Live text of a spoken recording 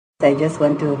I just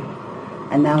want to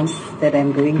announce that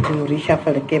I'm going to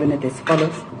reshuffle the cabinet as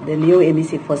follows. The new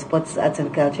MEC for Sports, Arts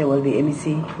and Culture will be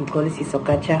MEC Nkolisi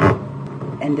Sokacha,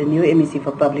 and the new MEC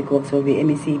for Public Works will be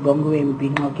MEC Bongo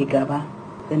Mbingo Kigaba.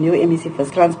 The new MEC for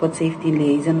Transport Safety and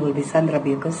Liaison will be Sandra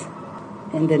Lucas,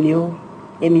 and the new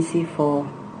MEC for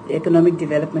Economic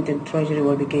Development and Treasury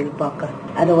will be Gail Parker.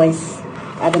 Otherwise,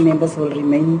 other members will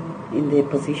remain in their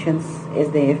positions as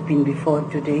they have been before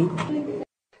today.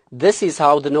 This is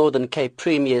how the Northern Cape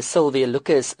Premier Sylvia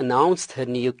Lucas announced her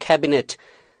new cabinet.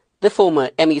 The former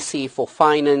MEC for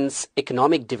Finance,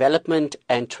 Economic Development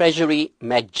and Treasury,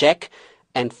 Mac Jack,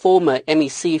 and former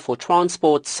MEC for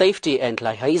Transport, Safety and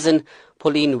Liaison,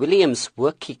 Pauline Williams,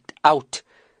 were kicked out.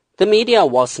 The media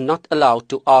was not allowed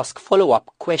to ask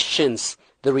follow-up questions.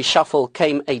 The reshuffle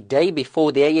came a day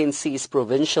before the ANC's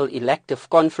provincial elective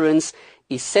conference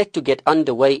is set to get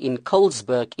underway in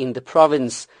Colesburg in the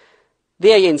province. The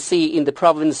ANC in the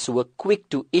province were quick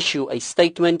to issue a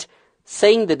statement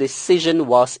saying the decision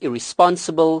was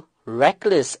irresponsible,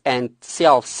 reckless and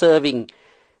self-serving.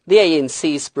 The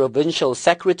ANC's provincial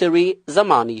secretary,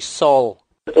 Zamani Saul.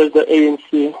 As the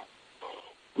ANC,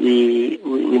 we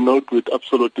note with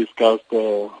absolute disgust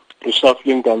the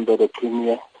reshuffling under the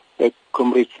Premier,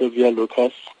 Comrade Sylvia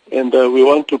Lucas, and we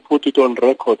want to put it on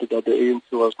record that the ANC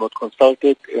was not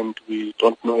consulted and we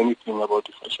don't know anything about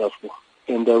this reshuffling.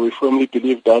 And we firmly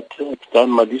believe that it's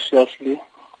done maliciously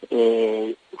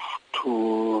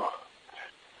to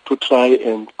try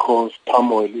and cause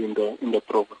turmoil in the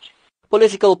province.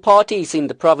 Political parties in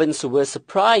the province were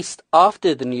surprised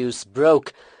after the news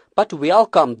broke, but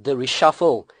welcomed the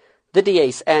reshuffle. The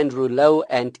DA's Andrew Lowe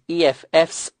and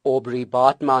EFF's Aubrey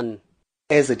Bartman.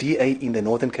 As a DA in the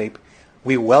Northern Cape,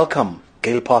 we welcome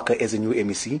Gail Parker as a new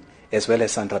MEC, as well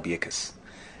as Sandra Lucas.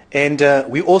 And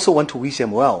we also want to wish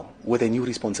them well with their new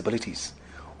responsibilities.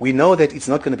 We know that it's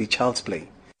not going to be child's play.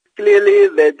 Clearly,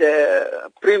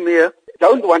 the Premier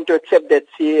don't want to accept that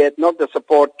she had not the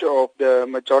support of the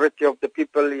majority of the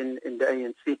people in the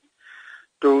ANC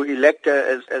to elect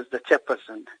her as the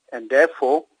chairperson. And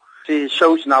therefore, she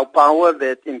shows now power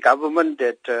that in government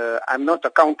that I'm not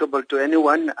accountable to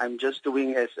anyone, I'm just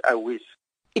doing as I wish.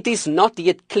 It is not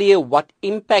yet clear what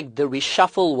impact the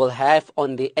reshuffle will have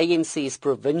on the ANC's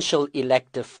provincial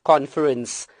elective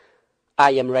conference.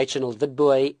 I am Reginald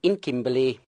Witbooi in Kimberley.